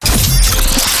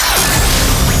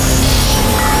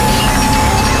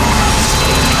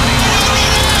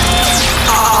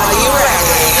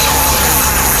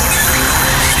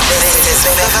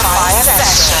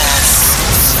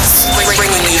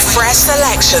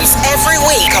selections every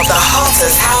week of the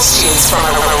hottest house tunes from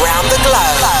around the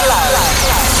globe.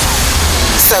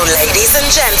 So ladies and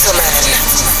gentlemen,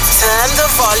 turn the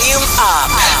volume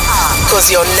up, cause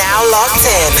you're now locked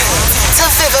in to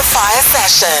Vivifier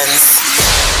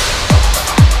Sessions.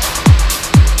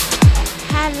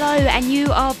 Hello, and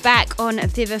you are back on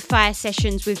Vivifier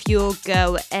Sessions with your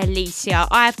girl Alicia.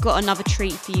 I've got another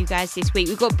treat for you guys this week.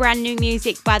 We've got brand new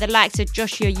music by the likes of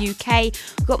Joshua UK,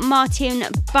 we've got Martin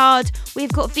Bard,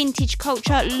 we've got Vintage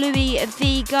Culture, Louis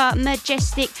Vega,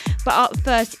 Majestic. But up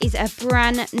first is a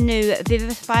brand new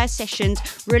Vivifier Sessions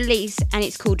release, and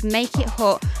it's called Make It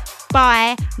Hot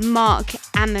by Mark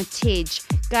Armitage.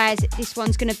 Guys, this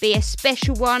one's going to be a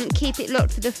special one. Keep it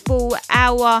locked for the full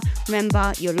hour.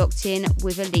 Remember, you're locked in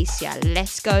with Alicia.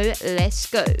 Let's go, let's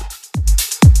go.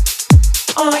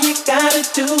 All you gotta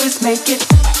do is make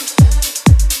it.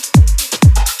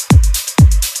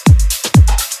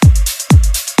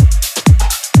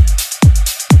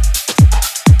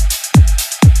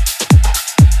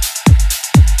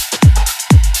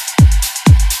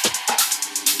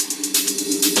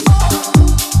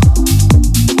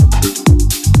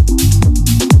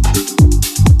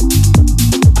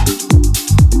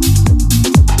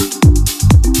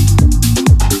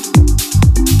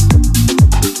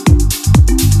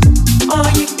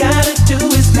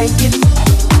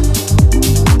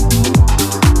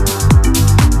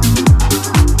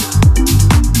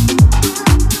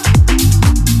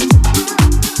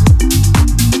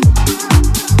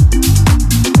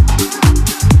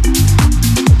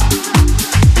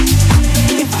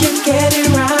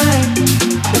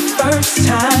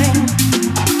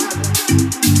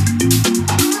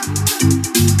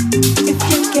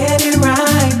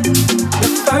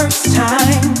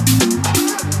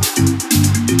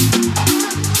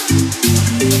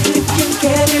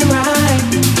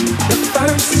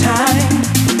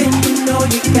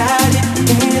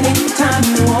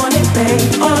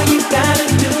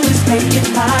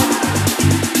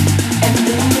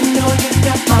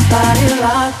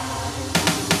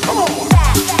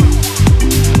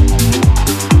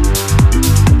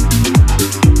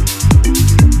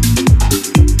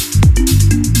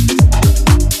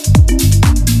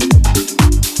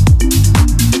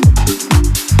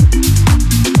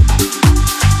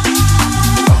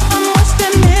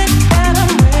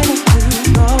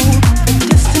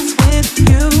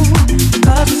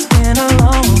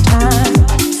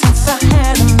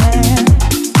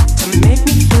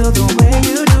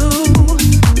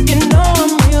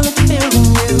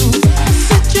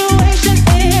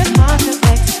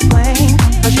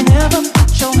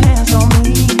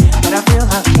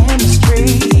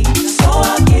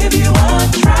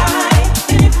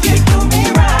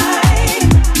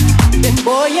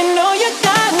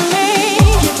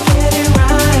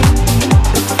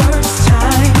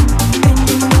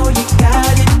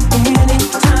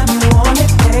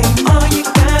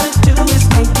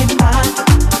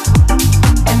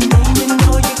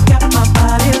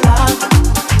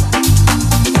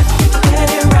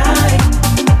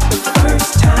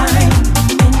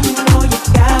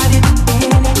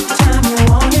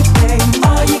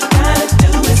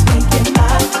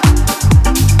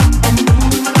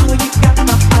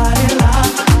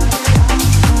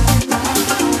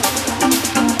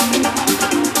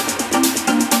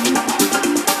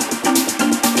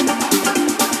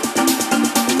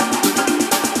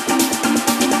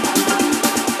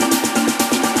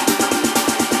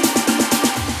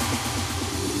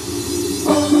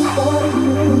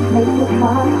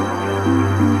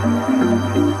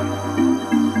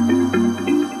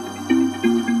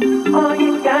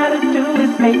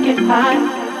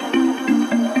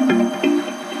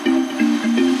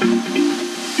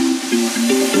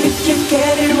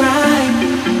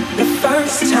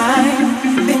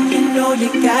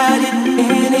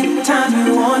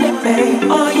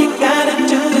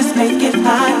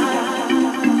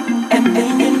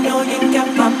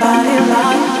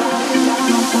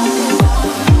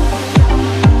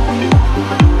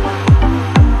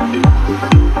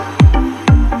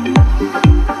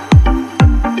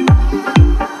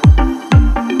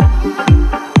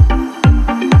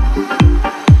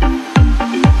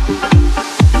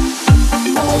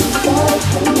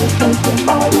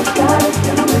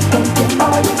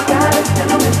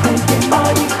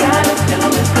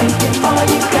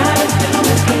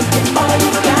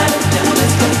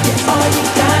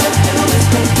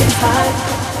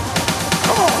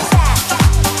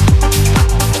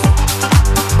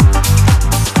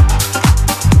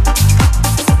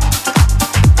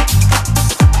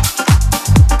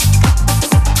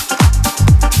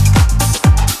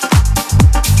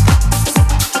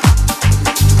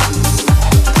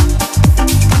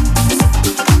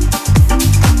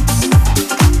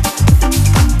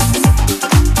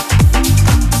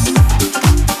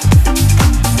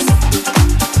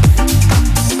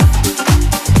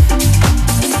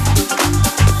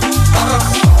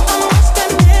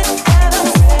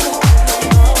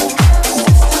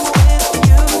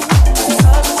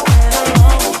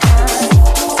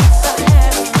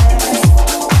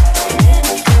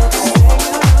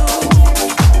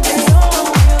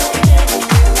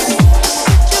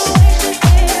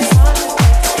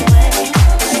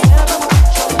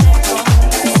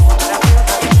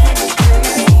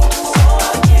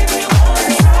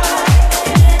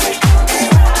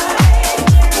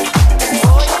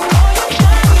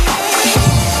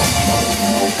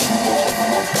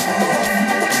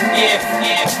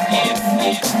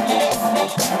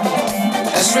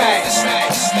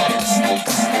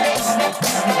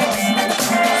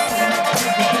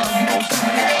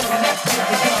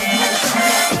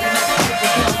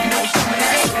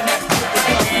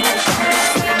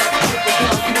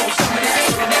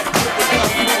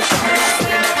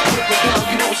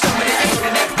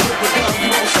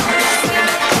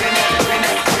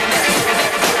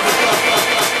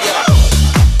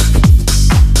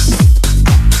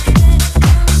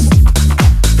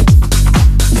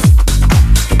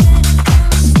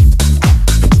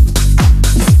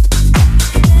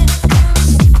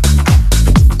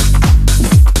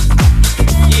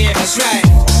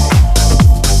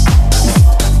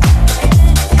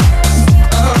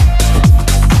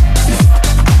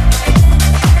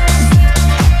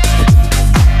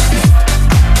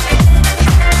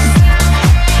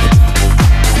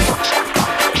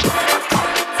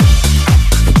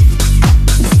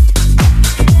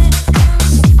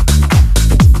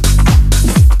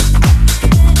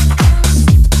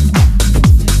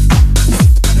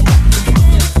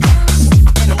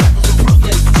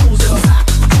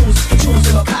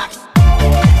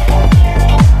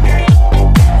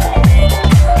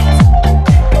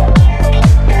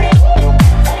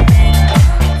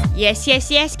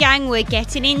 Yes, gang, we're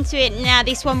getting into it now.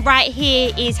 This one right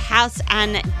here is House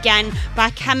and Gang by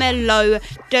Camilo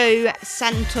dos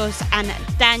Santos and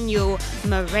Daniel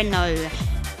Moreno.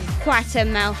 Quite a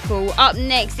mouthful. Up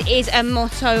next is a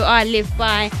motto I live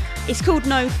by. It's called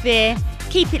No Fear.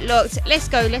 Keep it locked. Let's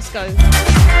go.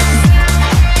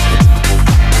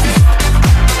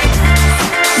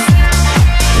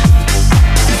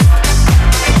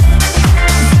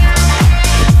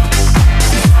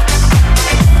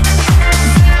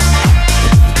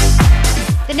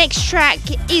 The next track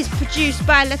is produced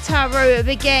by Lataro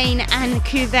Begane and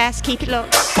Kuvas. Keep it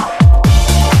locked.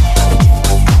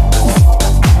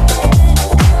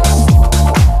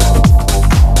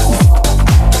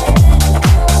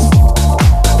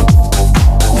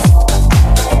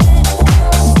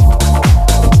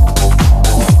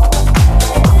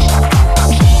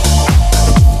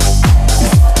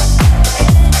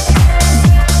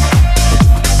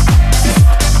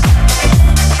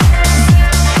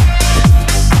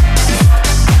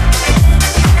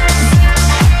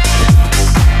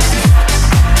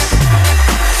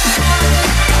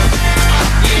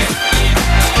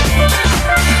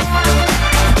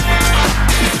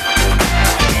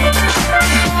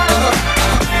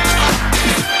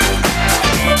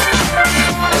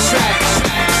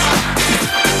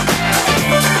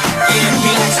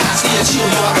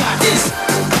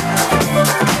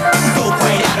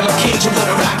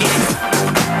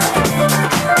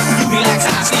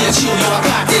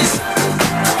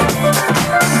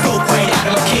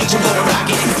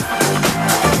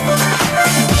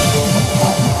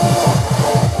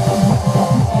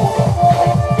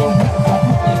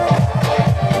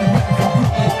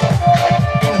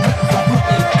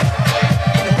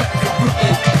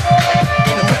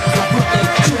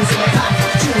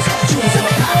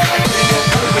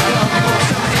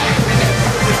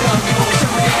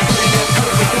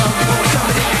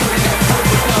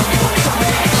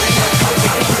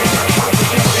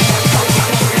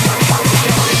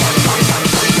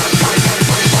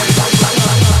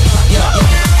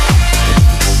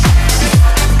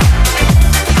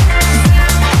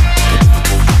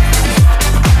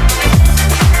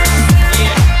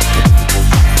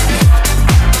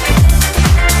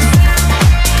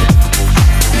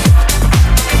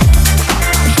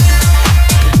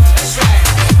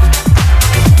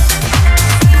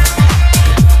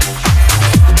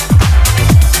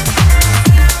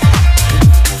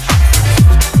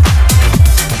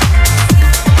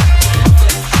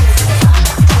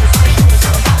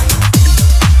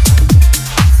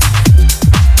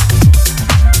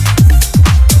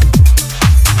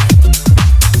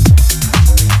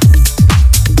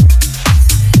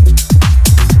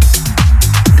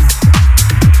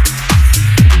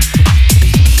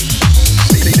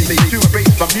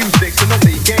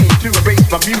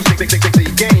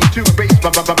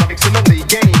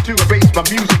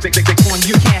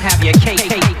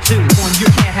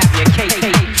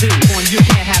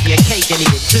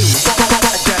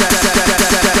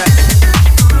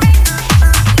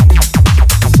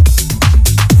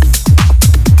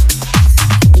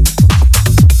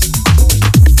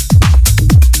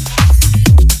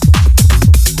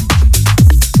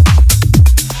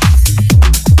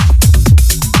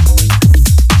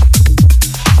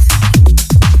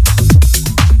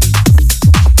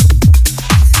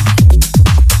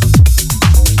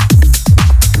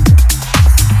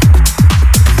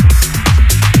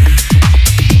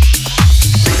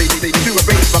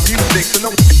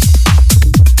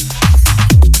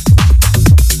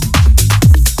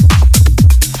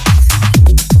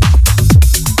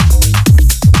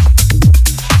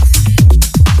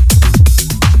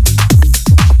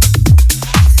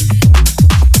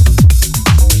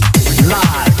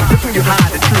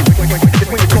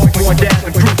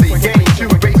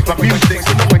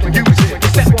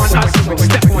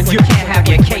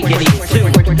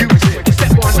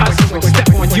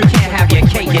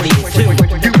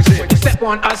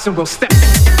 on us and we'll step.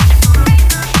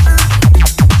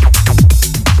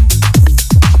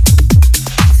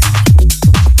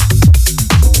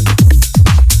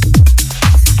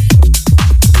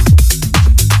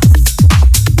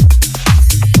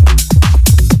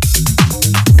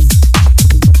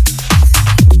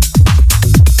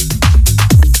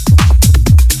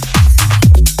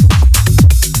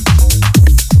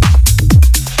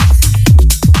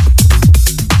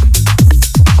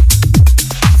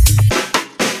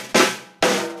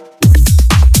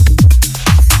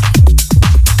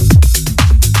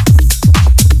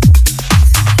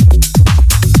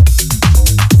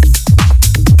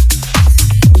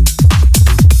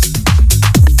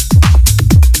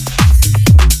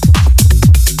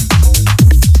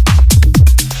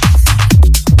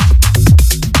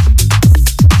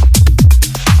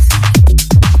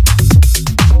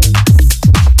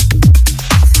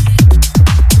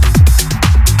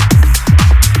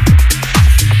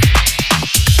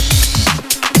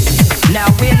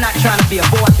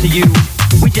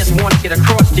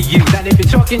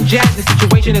 In jazz, the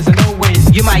situation is a no-win.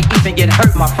 You might even get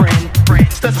hurt, my friend.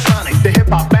 Sonic, the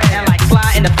hip-hop band. And like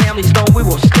Sly and the Family Stone, we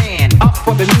will stand up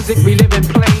for the music we live and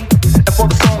play, and for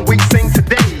the song we sing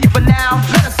today. For now,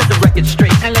 let us set the record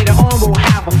straight, and later on we'll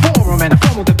have a forum and a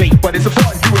formal debate. But it's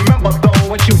important you remember,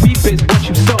 though, what you reap is what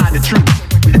you sow. The truth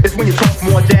is when you talk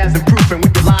more jazz and proof, and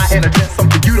when you lie and address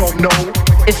something you don't know.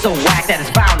 It's so whack that it's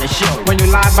bound to show. When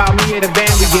you lie about me or the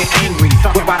band, we get angry.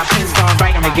 Talk about a pen start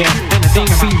writing again, and the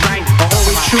things be right are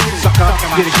always true. Sucker,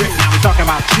 get a grip, now we talking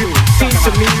about you. Seems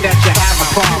to me that you have a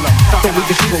problem, so we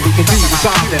can see what we can do to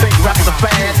solve them. Think rappers are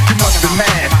bad, you must be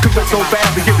mad, cause we're so bad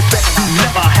we get respect you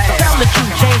never had. Tell the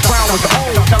truth, James Brown was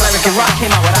old. Tell Eric and Rock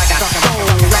came out with I Got Soul.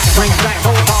 Rap brings back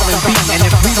old R&B, and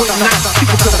if we were not,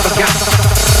 people could have forgotten.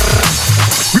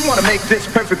 We want to make this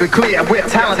perfectly clear. We're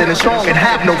talented and strong and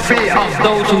have no fear of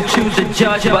those who choose to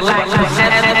judge but lack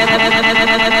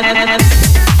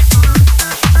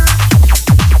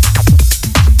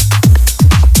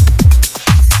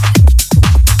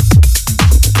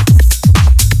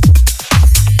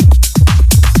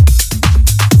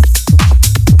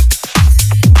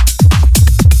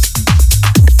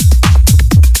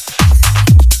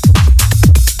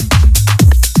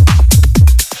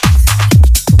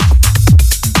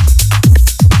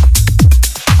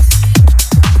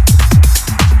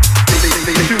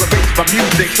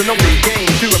so nobody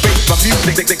gains to erase my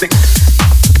music.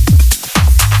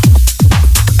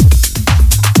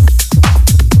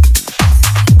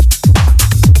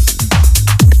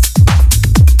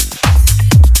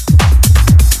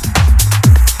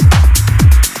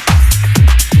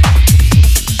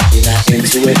 You're not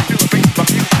into it.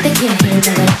 They can't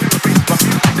handle it.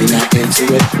 You're not into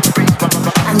it.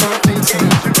 I'm not into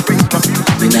it.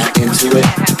 You're not into it.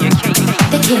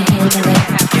 They can't handle it.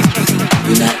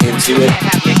 You're not into it.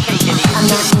 I'm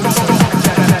not into it.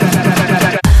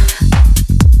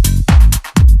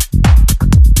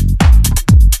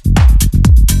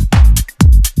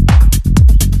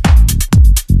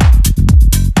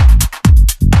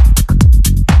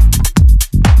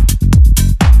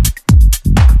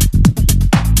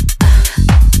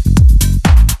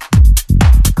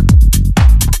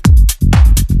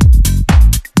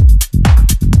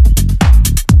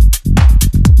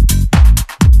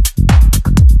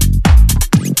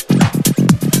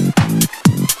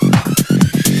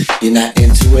 You're not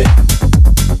into it.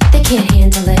 They can't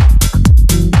handle it.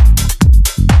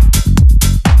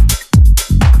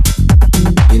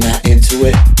 You're not into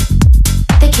it.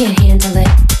 They can't handle it.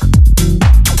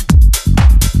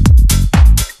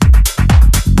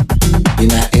 You're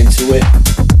not into it.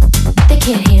 They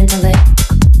can't handle it.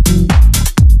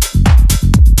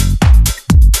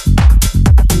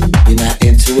 You're not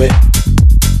into it.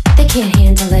 They can't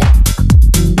handle it.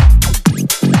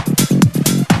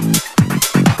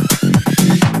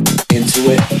 Into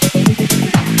it,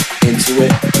 into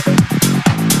it,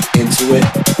 into it,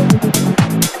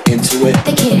 into it.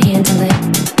 They can't handle it.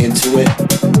 Into it,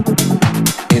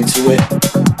 into it,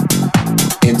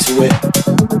 into it.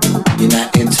 You're not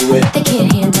into it. They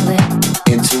can't handle it.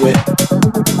 Into it,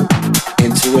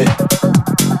 into it,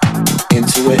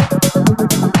 into it,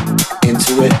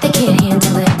 into it. They can't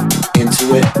handle it. Into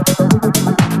it,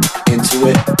 into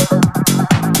it,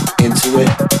 into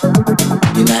it.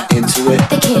 You're not into it.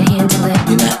 They can't handle it.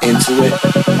 You're not into it.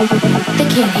 They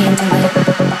can't handle it.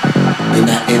 You're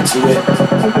not into it.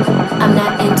 I'm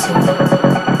not into it.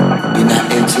 You're not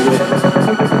into it.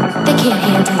 They can't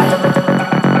handle it.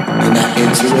 You're not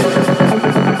into it.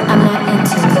 I'm not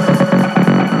into it.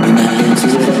 You're not into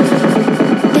it.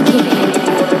 They can't handle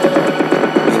it.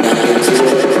 You're not into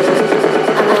it.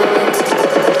 I'm not into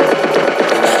it.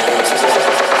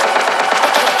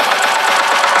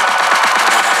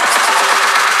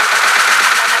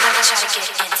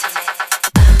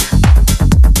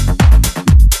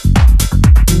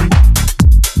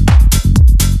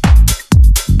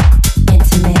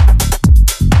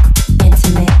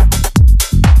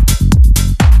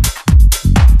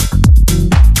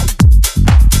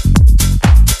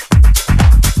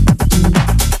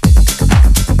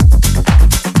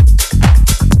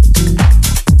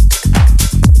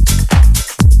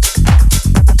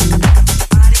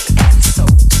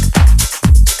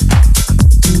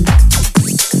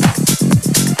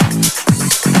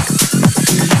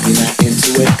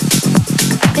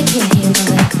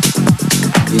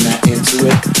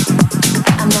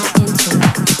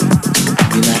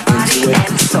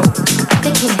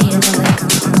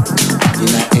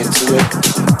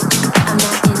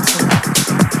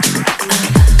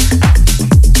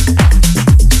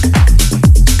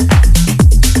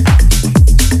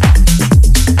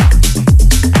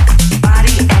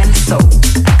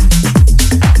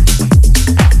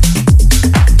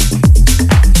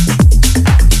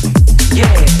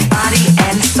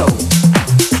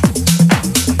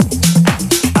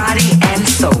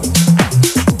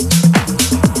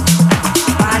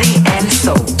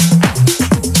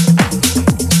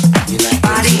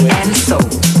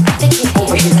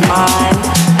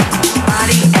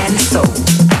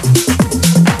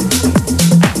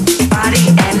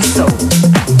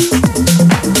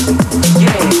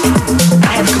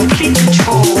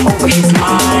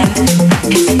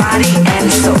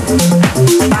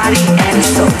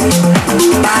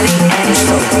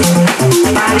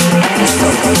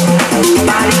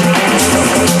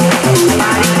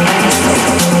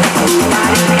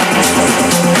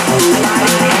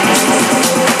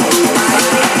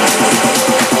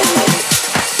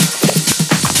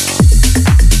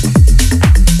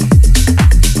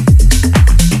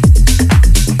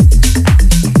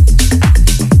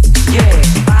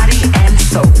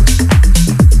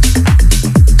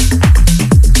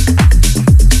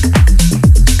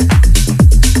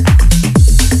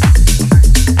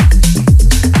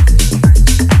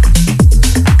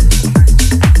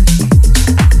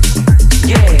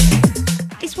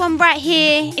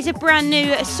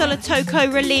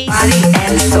 Solotoko release.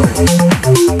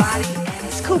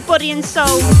 It's called Body and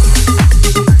Soul.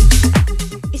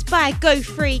 It's by Go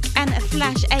Freak and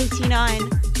Flash 89.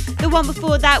 The one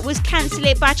before that was Cancel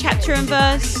It by Chapter and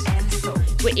Verse.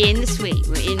 We're in the suite,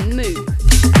 we're in the mood.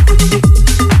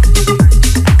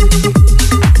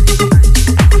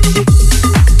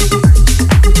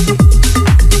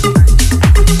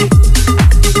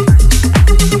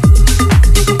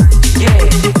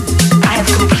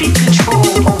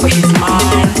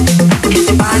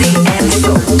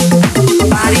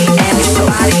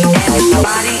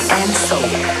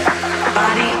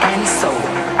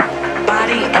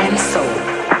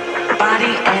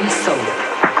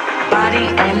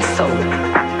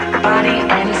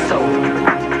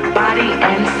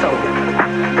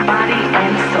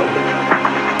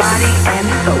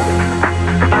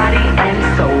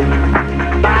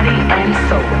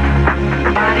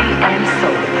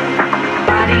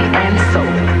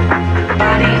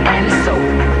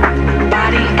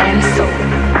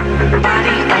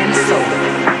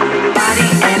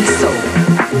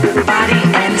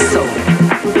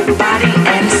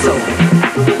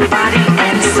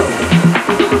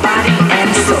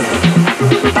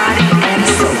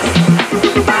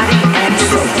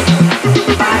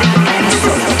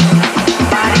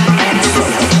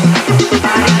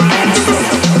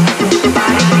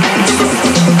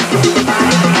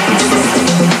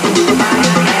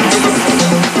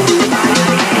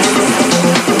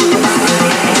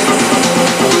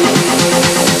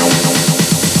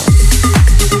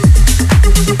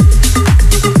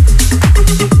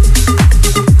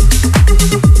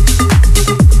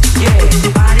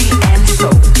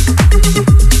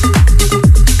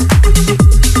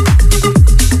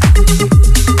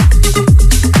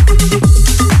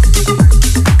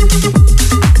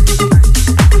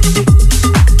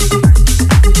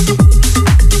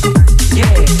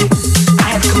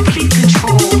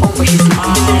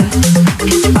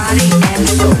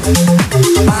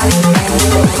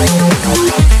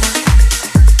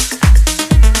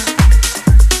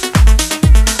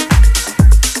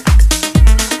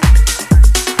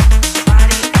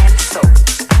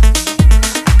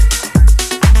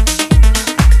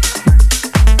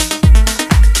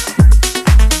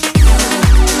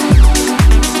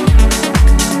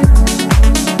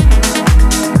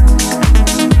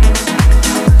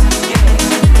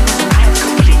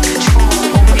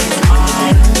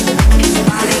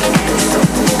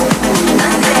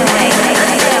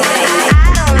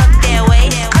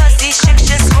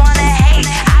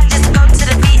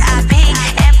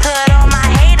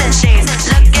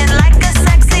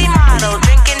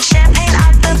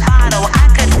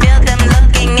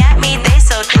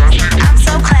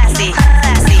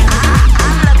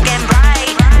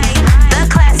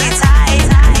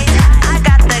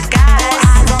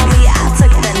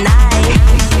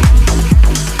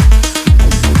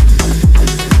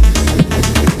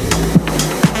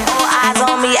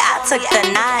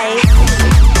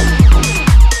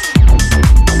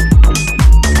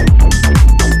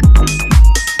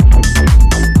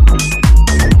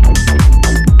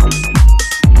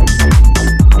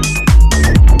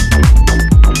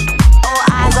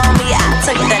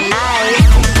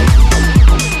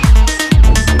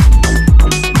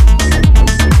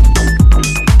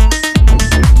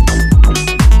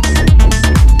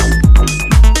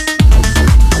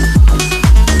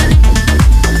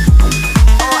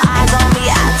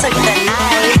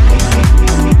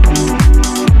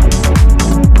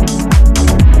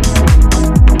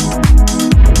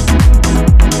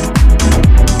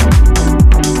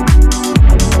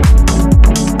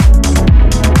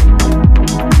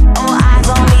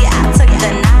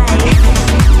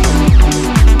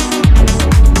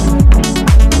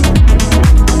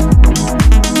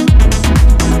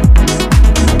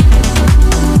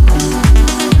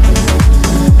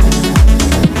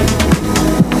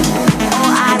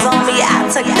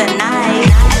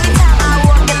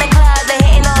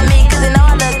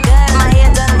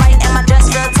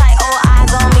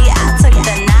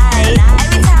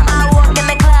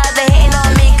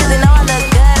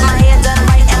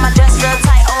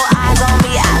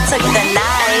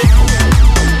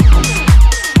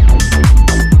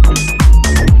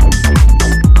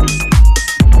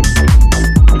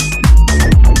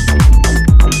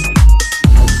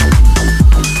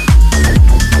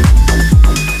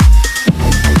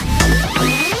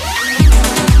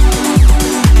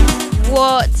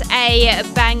 What a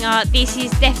banger. This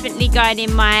is definitely going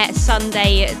in my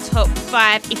Sunday top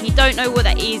 5. If you don't know what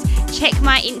that is, check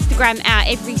my Instagram out.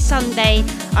 Every Sunday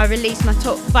I release my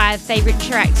top 5 favourite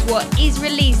tracks, what is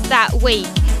released that week.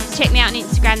 So check me out on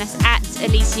Instagram, that's at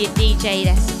Elysia DJ,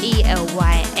 that's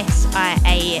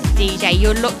ELYSIA DJ.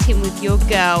 You're locked in with your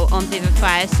girl on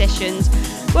Vivify Sessions.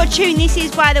 What tune this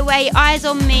is, by the way? Eyes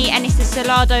on Me, and it's the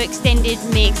Solado extended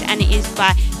mix, and it is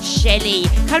by Shelly.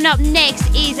 Coming up next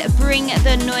is Bring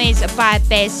the Noise by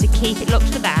Bez, so keep it locked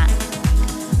for that.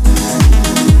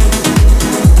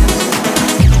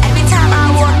 Every time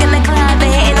I walk in the club,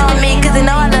 they hating on me, cause they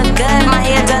know I look good. My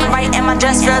hair done right and my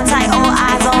dress real tight, all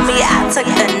eyes on me, I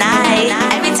took the night.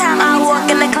 Every time I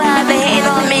walk in the club, they hating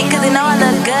on me, cause they know I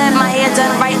look good. My hair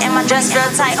done right and my dress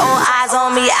real tight, all eyes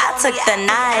on me, I took the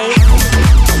night.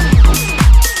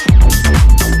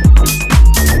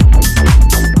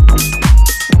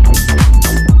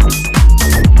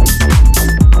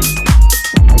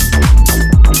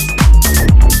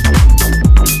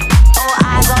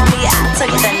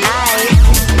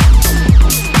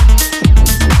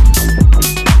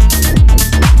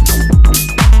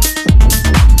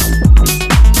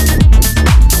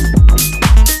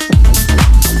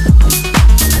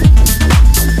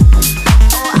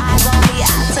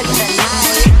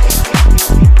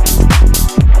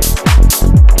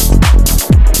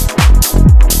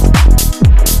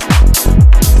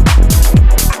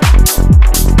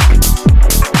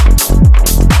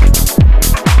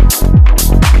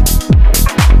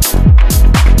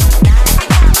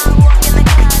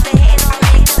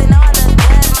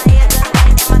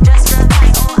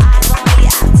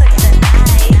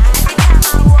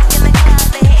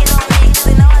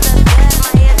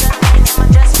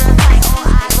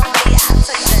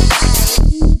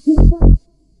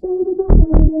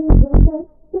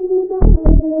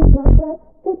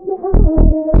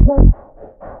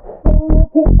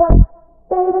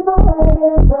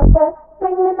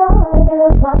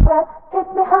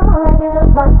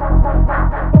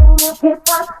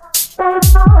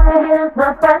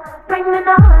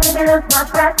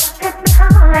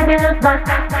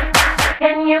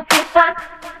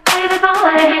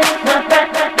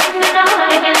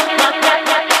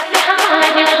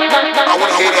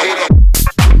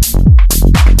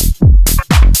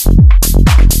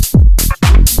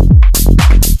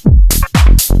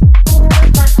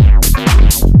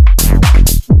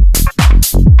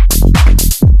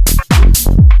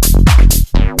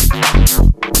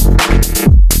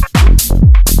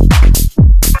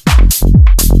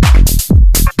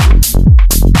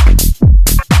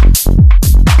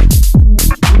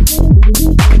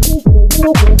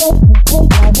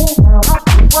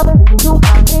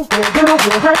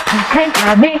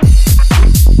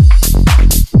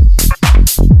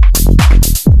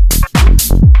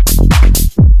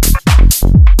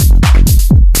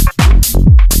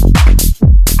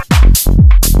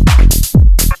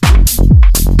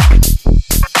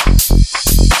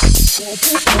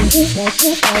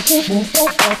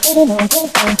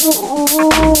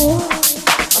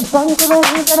 I'm starting to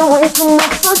believe that I wait too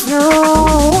much for you.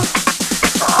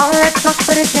 All that talk,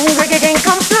 but it seems like it can't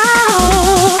come through.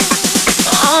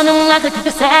 Oh, no, nothing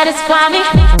to satisfy me.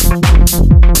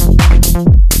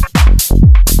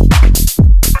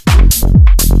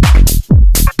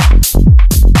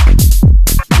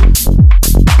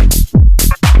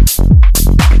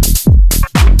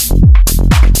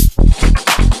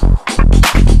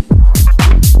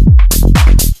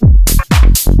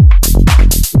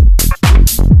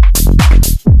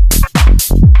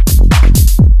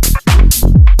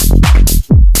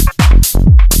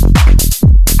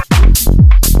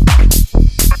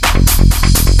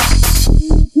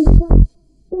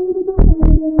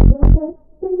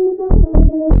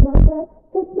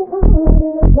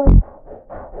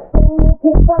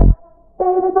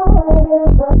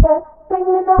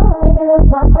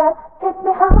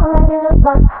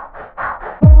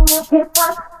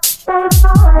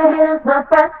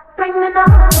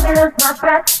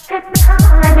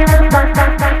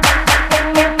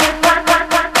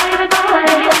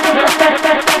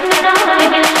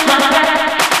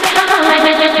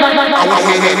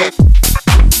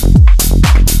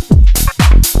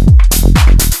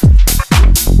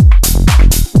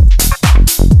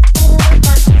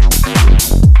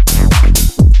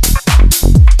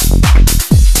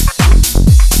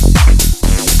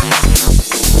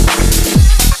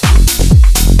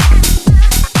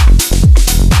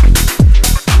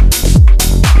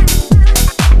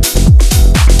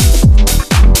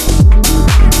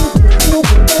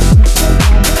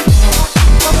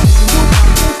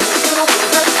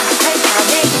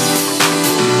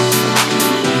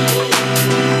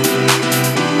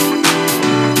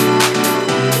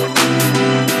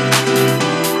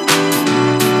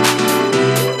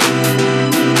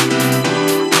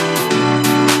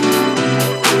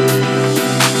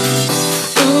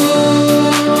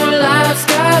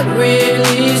 got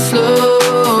really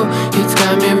slow. It's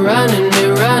got me running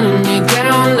me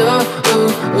down low.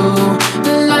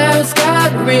 Life's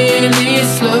got really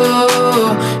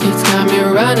slow. It's got me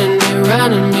running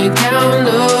me down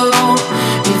low.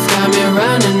 It's got me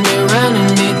running me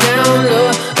down low.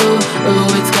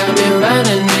 It's got me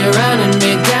running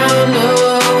me down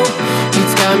low.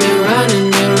 It's got me running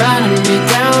me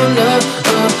down low.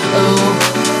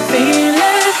 Feel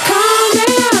it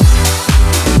coming.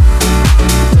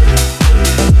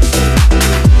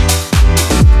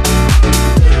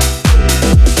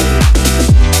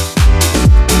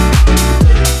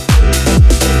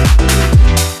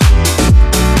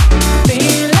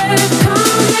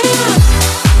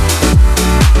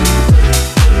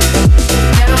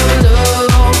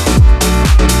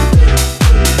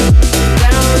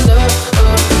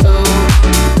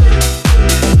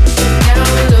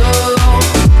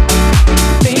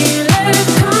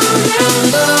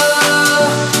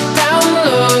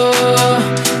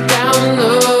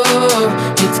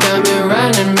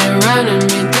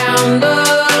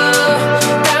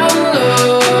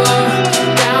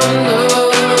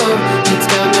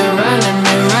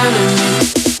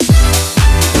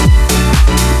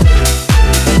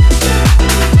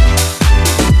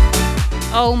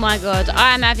 Oh my god,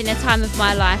 I am having a time of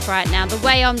my life right now. The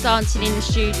way I'm dancing in the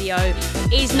studio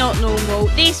is not normal.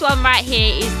 This one right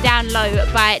here is Down Low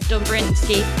by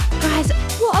Dombrinsky. Guys,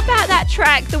 what about that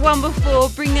track, the one before,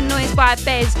 Bring the Noise by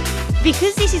Bez?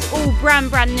 Because this is all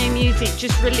brand new music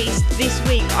just released this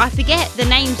week, I forget the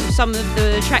names of some of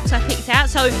the tracks I picked out,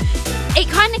 so it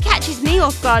kind of catches me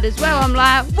off guard as well. I'm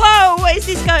like, whoa, what is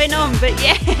this going on? But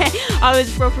yeah, I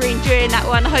was properly enjoying that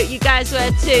one. I hope you guys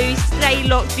were too. Stay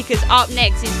locked, because up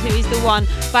next is Who Is The One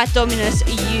by Dominus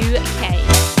UK.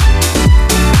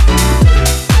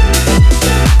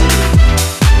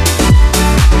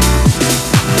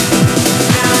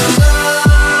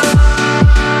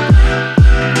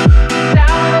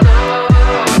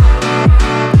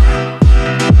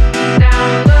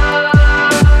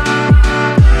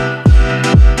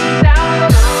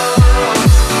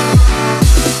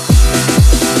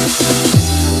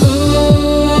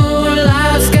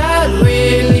 Life's got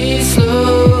really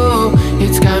slow.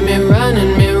 It's got me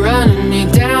running me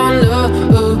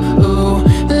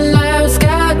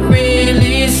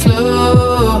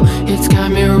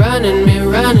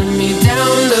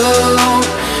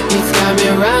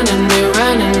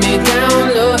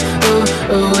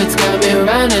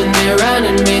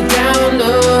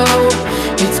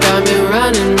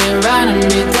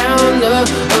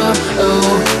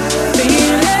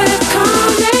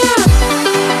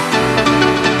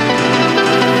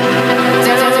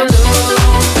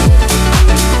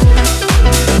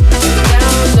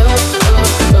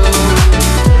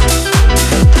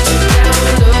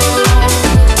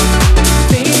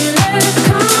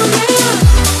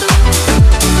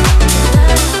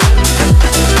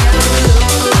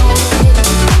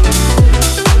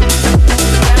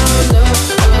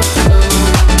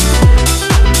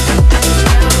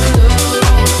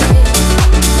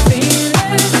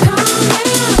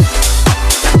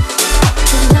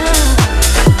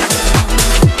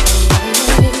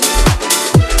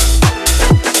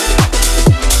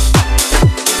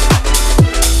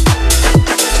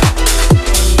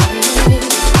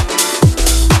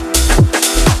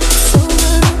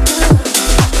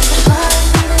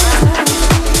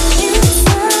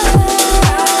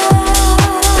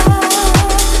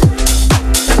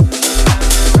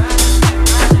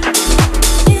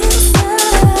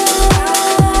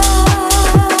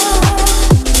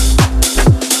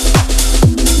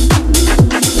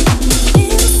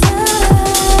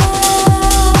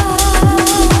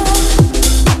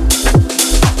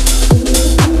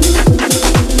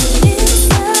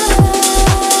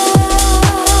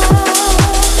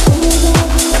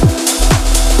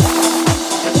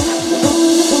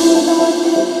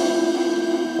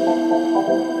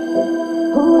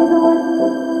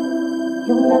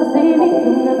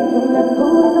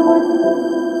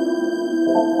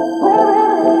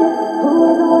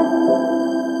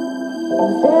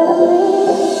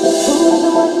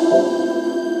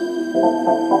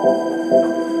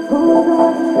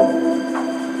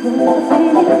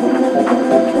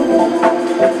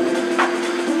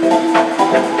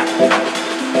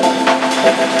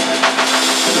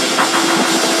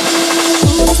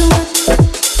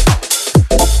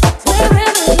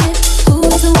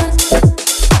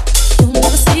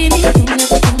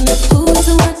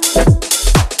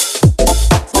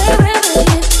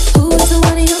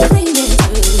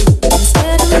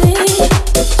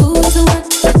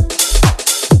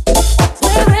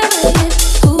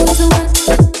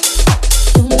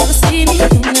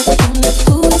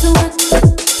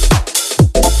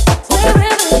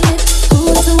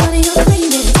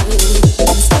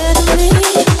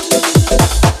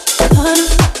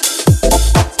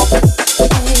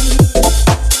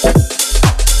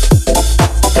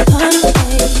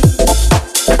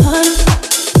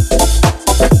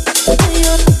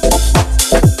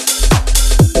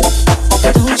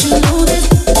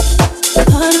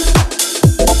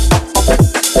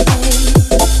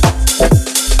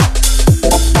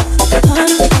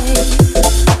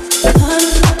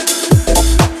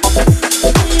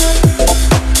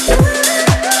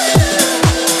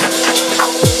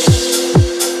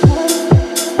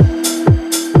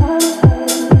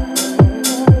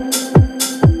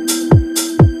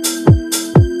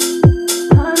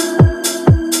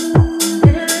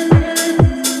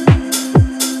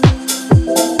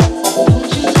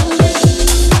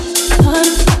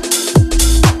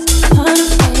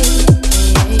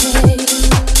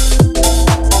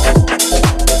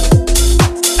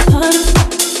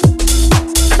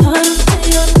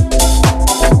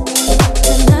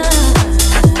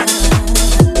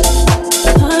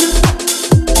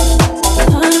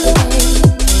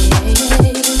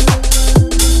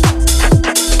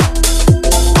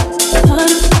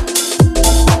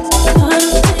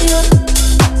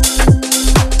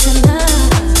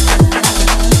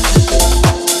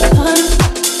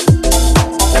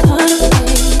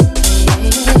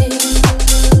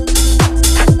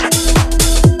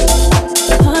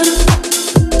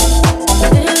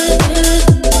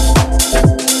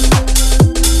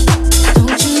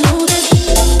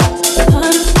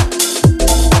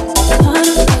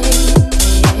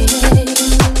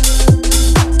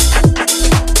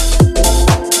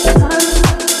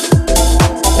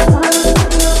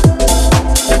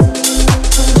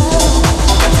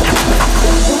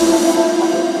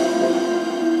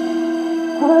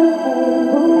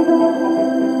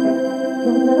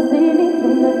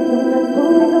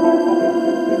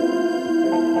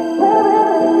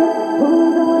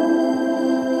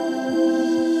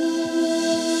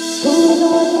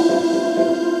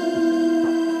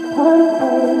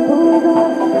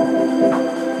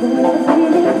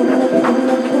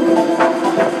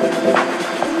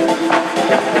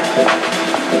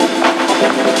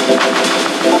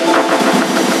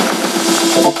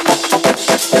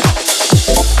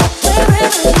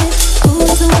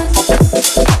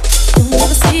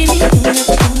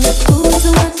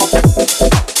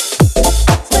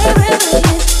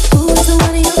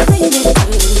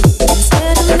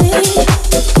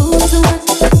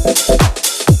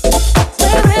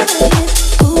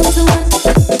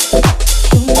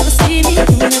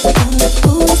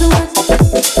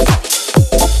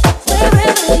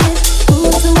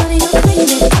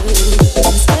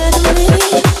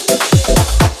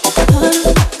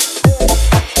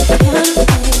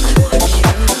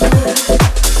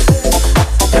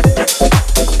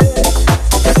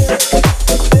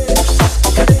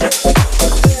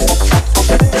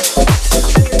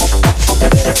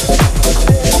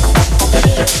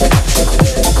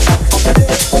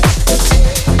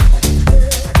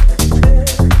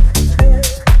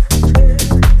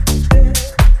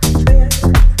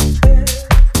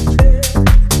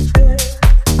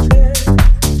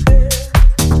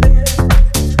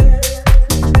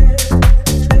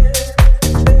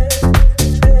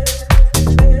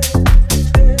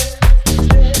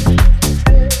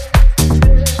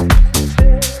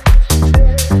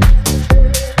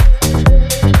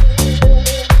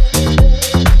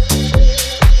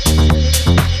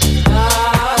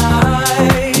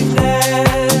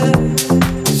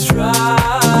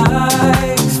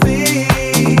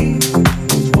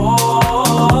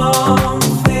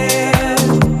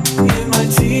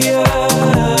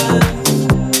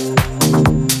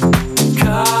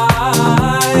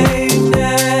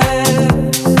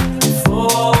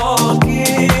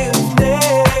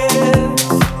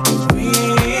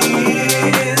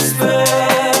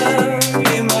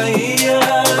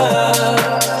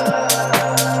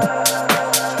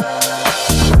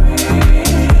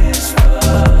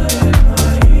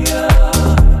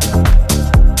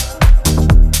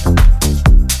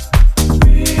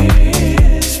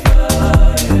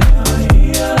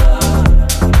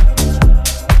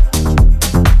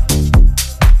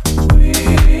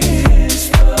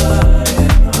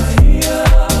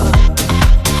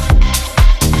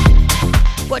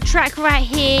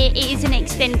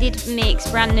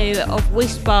Brand new of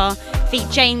Whisper, feat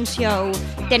James Yo,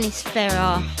 Dennis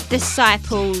Ferrer,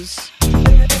 Disciples.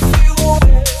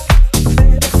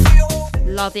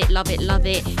 Love it, love it, love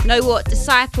it. You know what?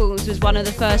 Disciples was one of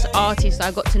the first artists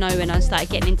I got to know when I started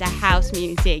getting into house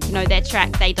music. You know, their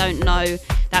track, They Don't Know,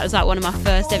 that was like one of my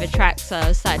first ever tracks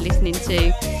I started listening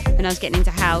to when I was getting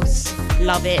into house.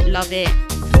 Love it, love it.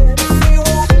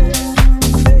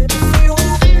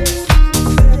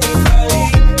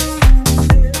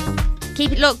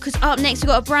 Keep it locked, because up next we've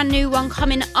got a brand new one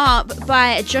coming up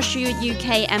by Joshua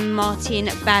UK and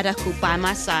Martin Bader called By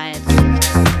My Side.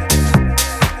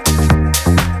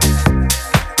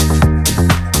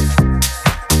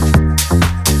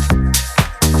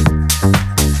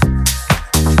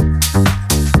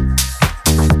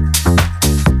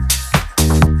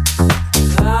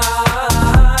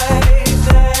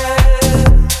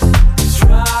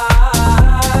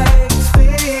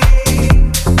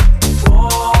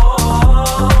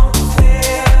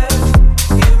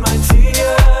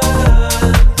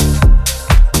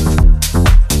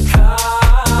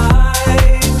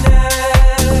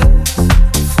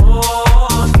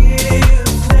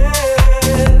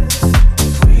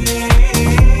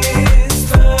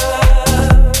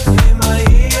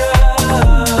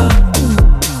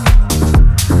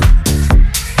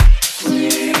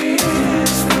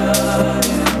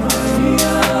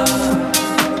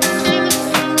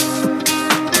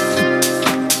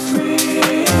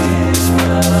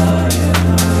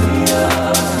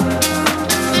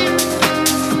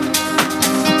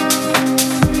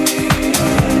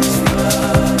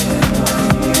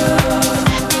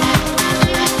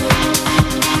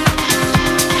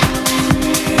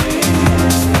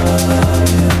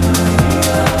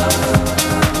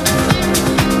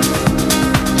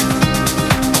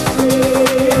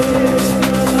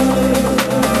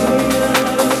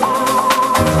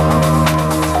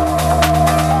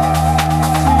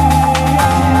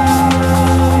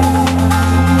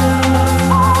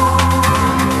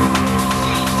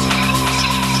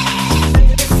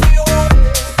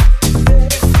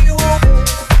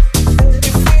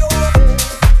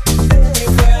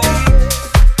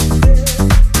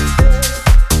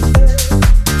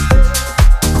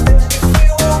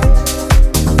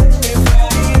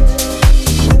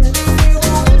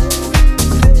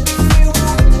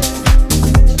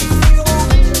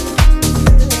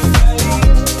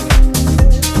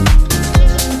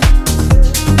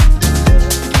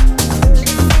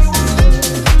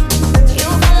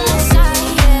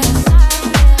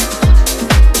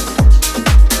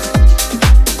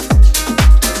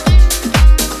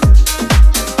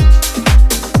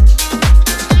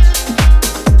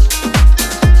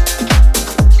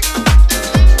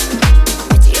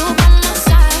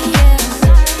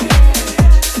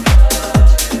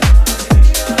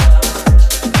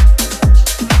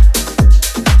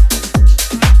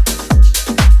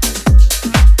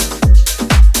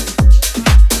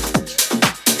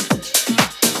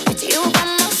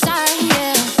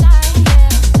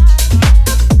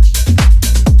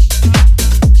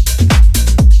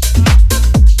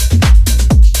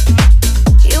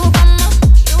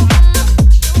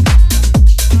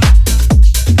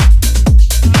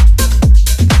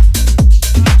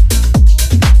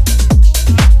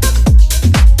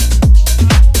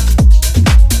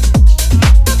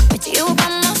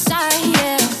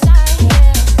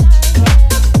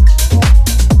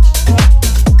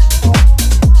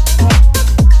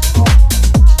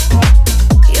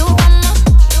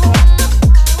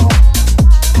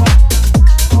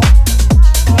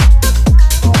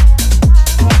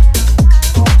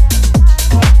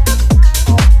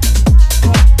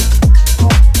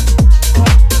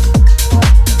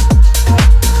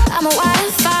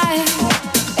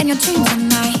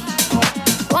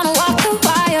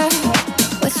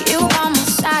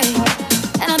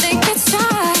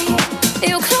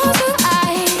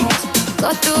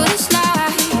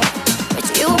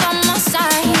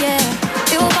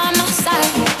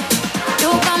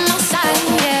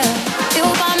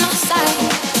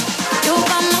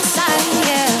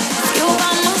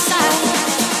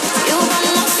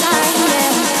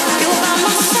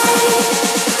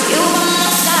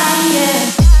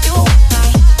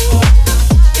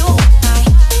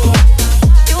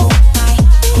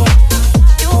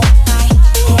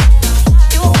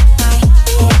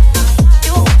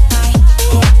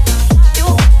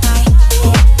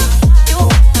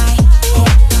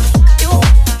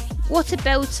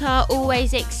 Water,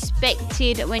 Always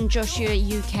Expected, when Joshua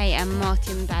UK and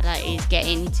Martin Bader is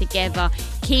getting together.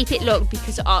 Keep it locked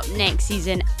because up next is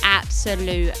an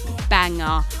absolute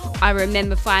banger. I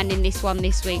remember finding this one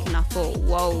this week and I thought,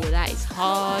 whoa, that is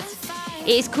hard. It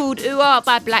is called Ooh Ah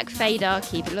by Black Fader.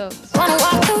 Keep it locked. Wanna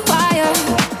walk the wire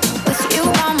with you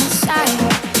by my side,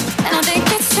 and I think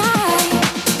it's time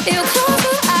you close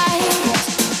your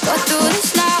eyes, go through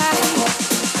this night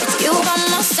with you by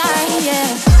my side,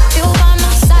 yeah. You by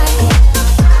my side,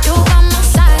 you by my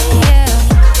side, yeah.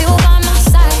 You by my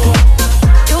side,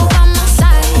 you by my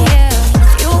side, yeah.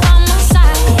 You by my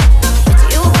side,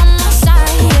 you by my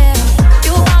side, yeah.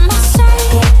 You by my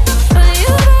side, but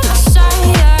you by my side,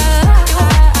 yeah.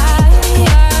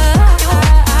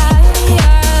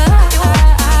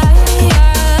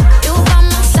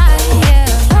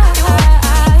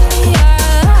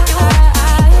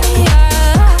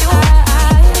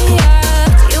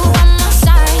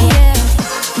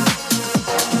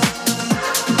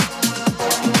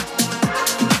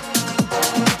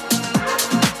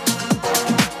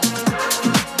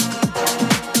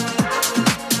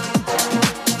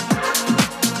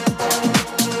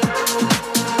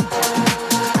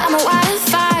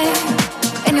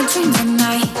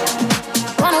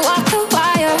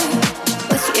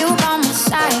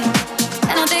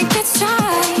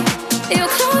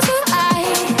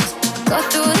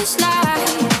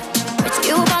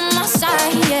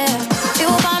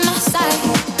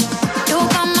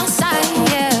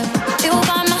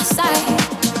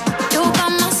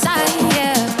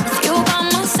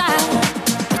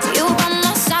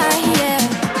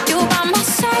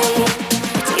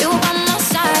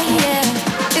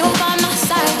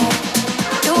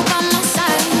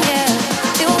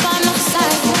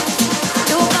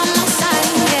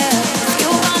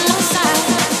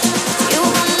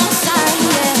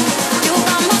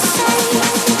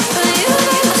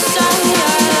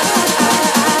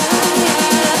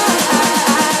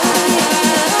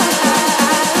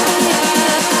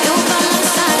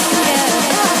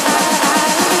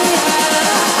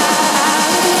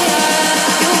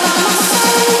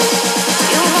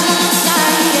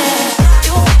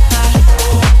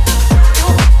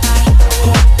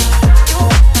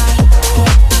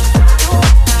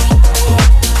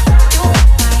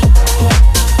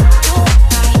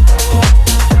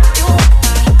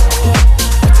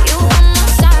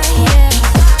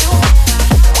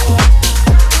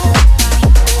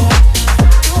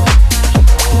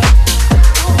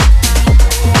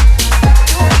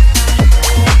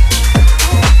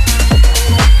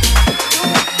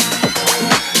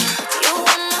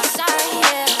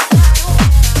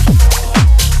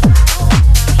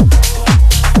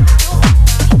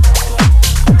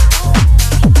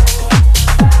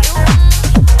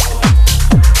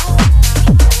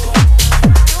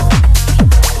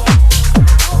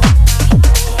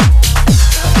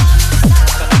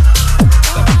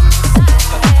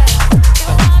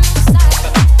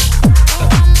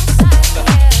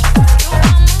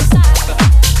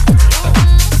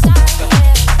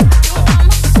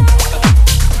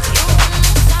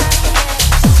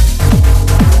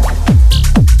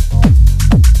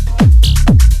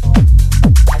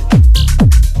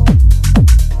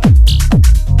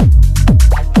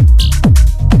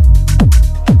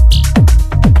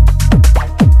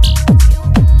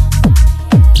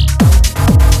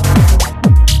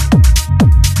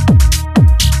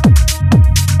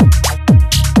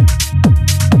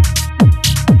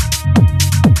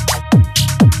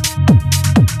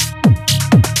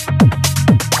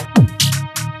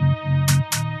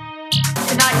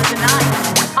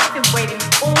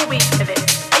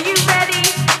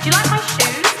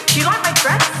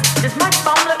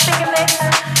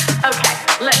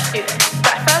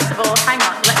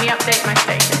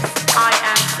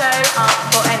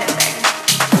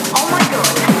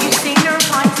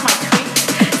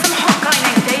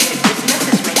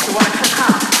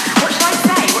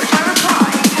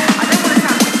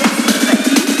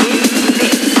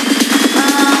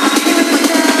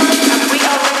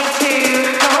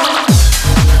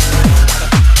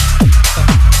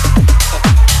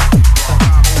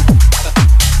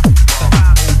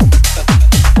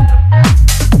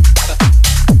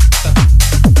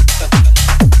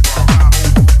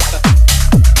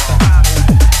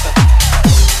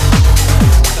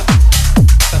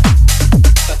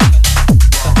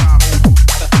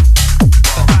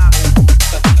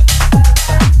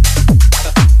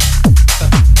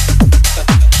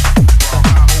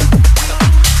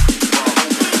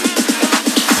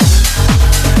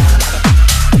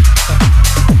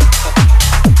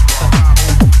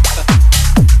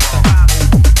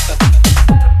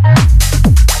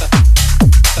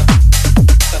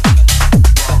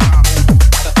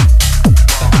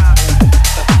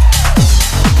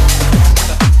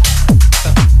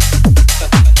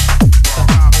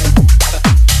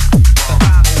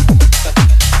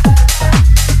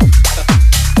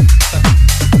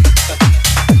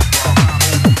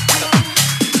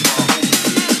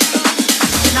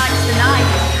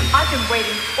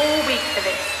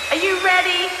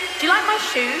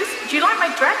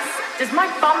 Does my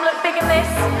bum look big in this?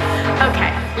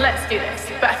 Okay, let's do this.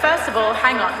 But first of all,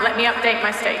 hang on, let me update my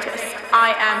status.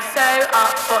 I am so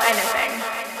up for anything.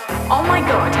 Oh my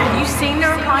god, have you seen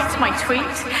the reply to my tweet?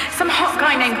 Some hot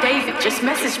guy named David just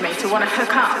messaged me to want to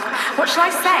hook up. What shall I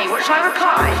say? What shall I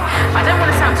reply? I don't want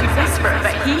to sound too desperate,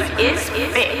 but he is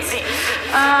fit.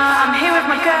 I'm here with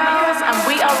my girls, and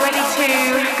we are ready to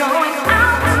going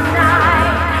out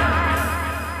tonight.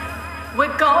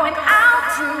 We're going out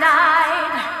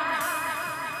tonight.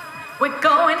 We're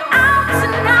going out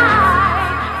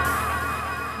tonight.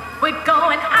 We're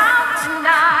going out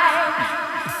tonight.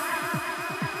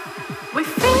 We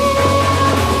feel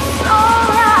so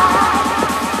right.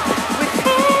 We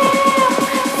feel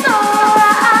so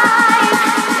right.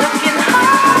 Looking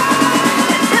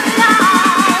high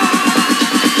tonight.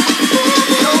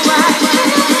 So right, so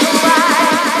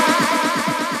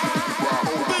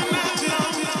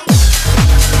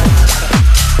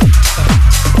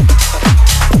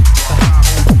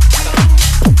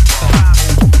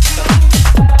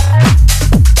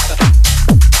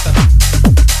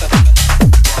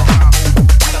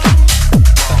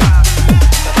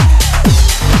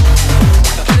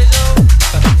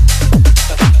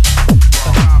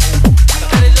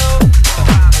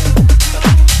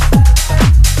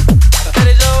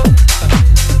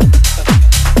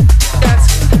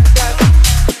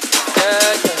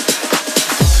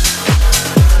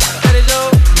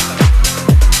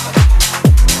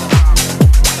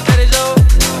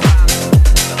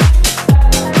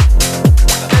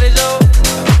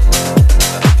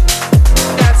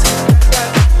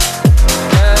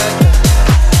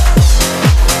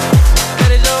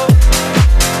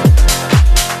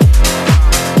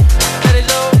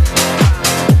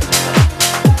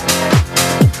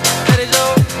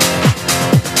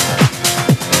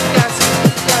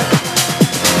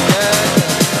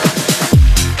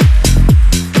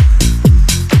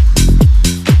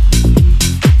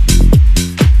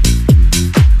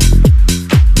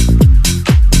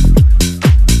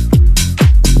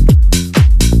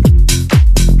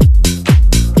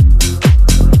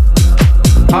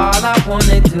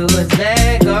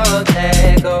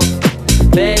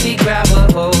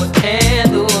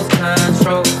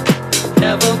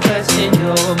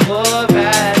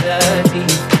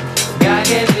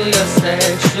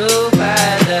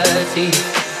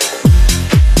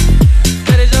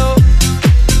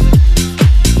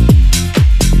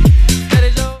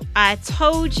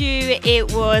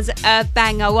a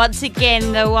banger. Once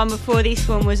again, the one before this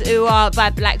one was Ooh Ah by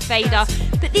Black Fader,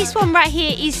 but this one right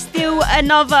here is still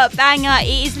another banger.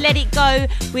 It is Let It Go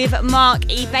with Mark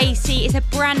E. Basie. It's a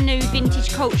brand new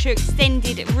Vintage Culture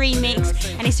extended remix,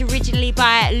 and it's originally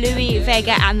by Louis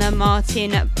Vega and the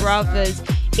Martin Brothers.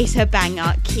 It's a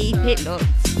banger. Keep it locked.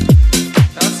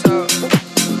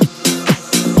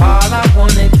 All I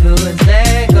wanna do is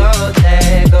let go.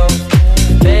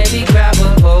 Baby, grab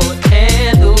a hold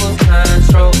and lose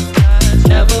control.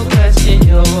 Never question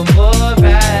your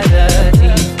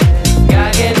morality.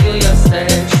 God gave you your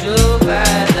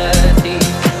sexuality.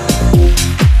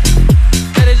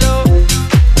 Let it go.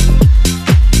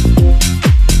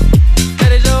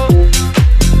 Let it go.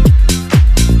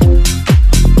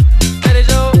 Let it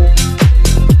go.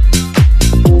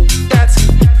 That's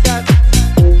yeah.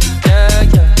 Let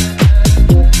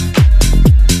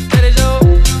it go.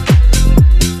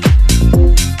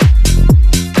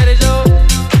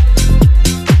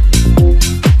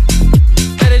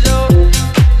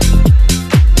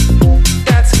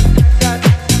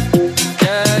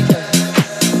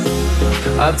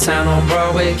 Uptown on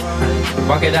Broadway,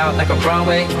 walk it out like a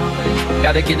Broadway.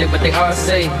 Gotta get it what they all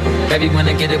say. Baby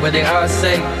wanna get it what they all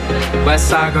say. West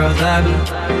side girls love me,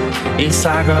 east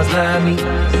side girls love me,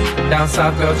 down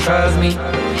south girls trust me.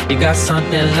 You got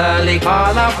something lovely.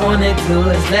 All I wanna do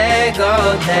is let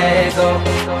go.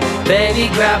 Baby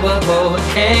grab a hold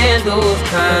and lose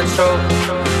control.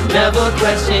 Never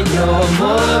question your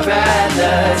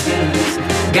morality.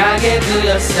 God gave you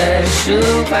your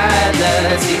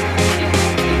sexuality.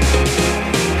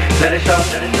 Let it show,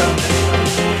 let it show,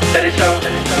 let it show,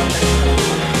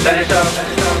 let it show.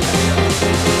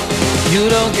 You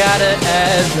don't gotta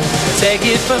ever take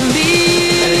it from me.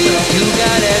 You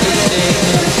got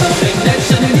everything that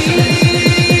you need.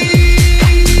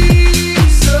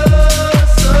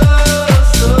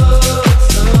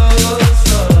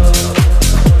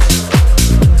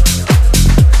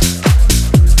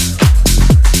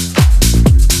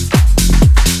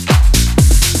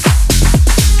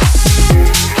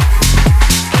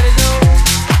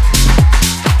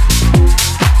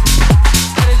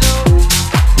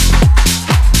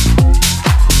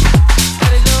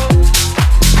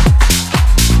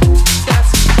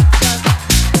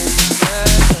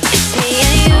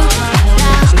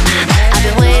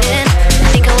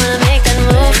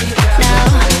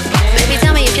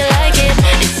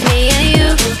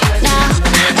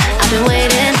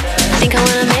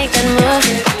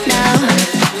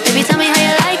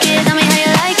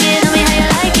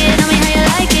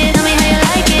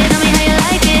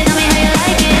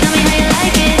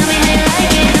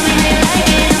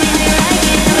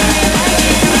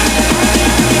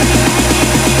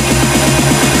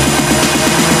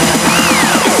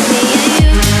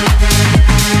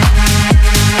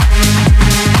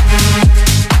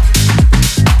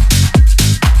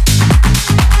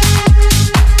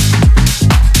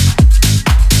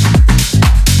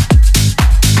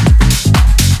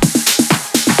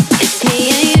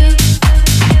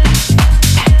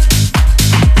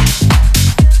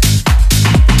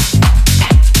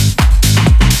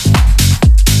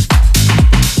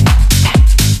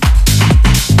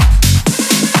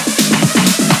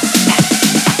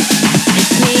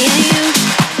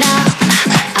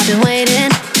 been waiting,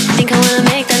 think I wanna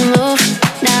make that move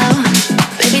now.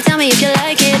 Baby, tell me if you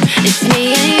like it. It's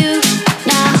me and you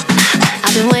now.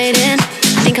 I've been waiting,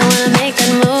 think I wanna make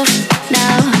that move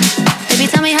now.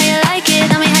 Baby, tell me how you like it.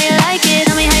 Tell me how you like it.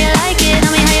 Tell me how you like it.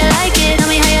 Tell me how you like it.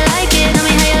 Tell me how you like it. Tell me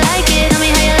how you like it. Tell me how you like it. Tell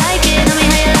me how you like it. Tell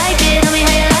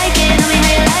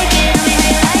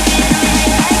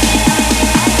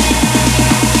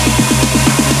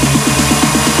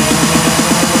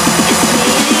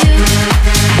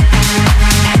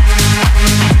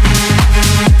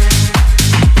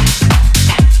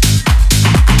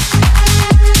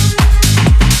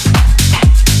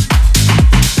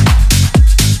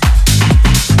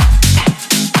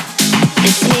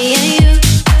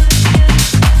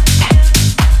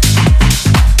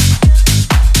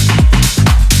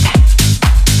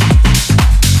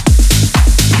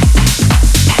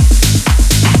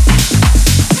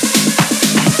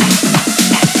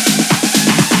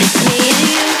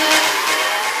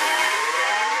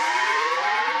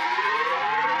how you like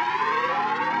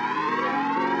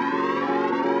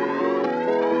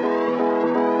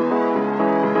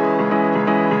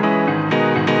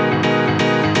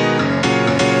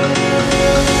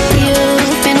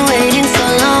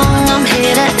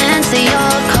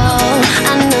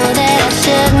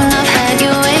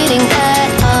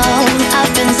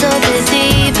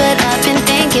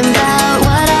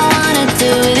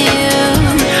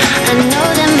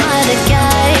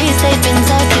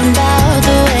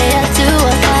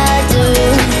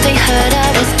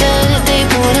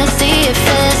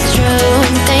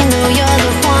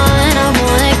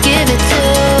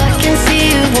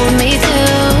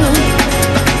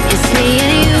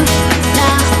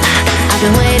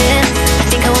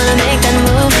me how you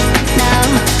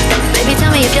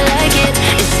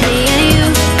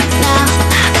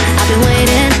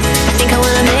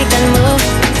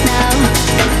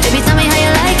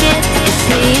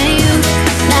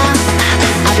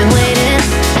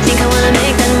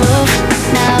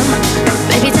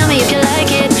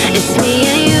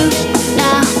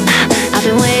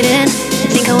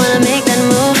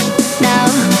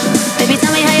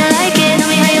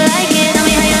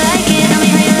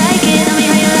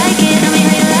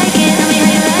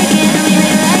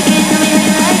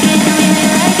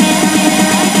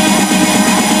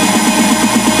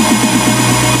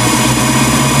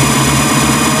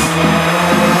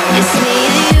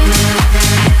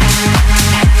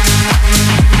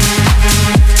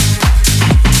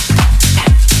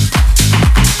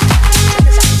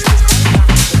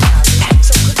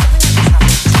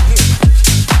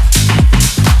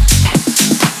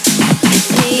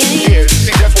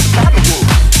Tell me how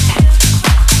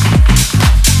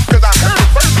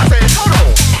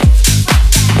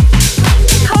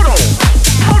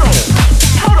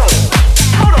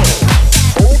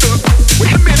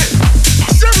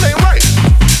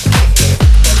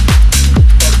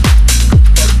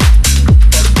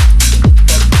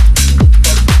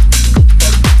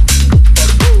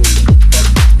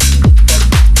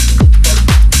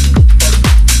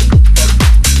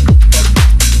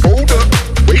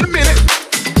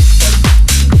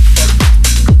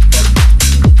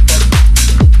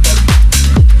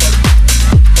like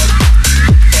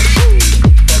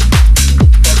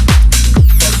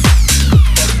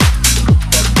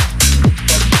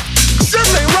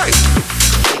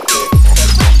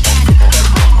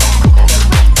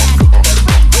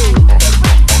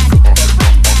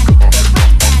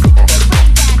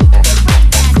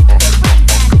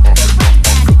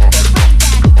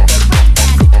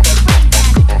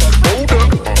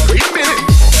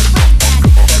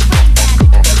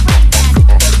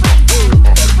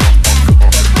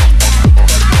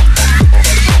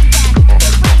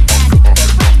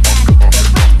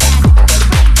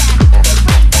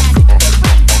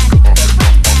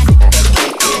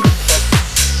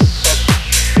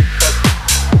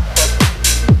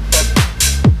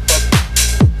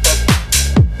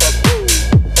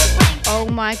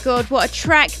God, what a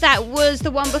track that was. The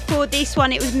one before this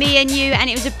one, it was Me and You, and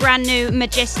it was a brand new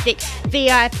Majestic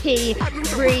VIP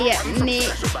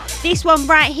remix. This one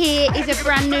right here is a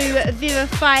brand new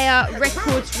Vivifier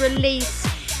Records release.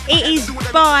 It is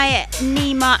by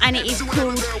Nima and it is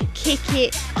called Kick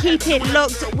It. Keep it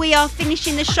locked. We are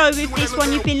finishing the show with this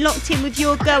one. You've been locked in with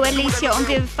your girl Alicia on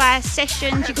Vivifier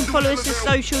Sessions. You can follow us on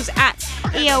socials at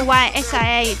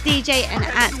ELYSIA DJ and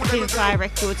at Vivifier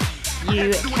Records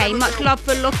UK. Much love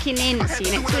for locking in. See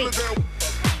you next week.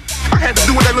 I had to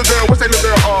do with that little girl. What's that little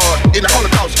girl in the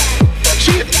Holocaust?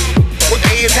 Shit. With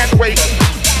Anne Hathaway.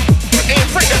 Anne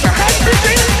Frank, that's a hot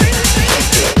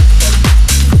bitch.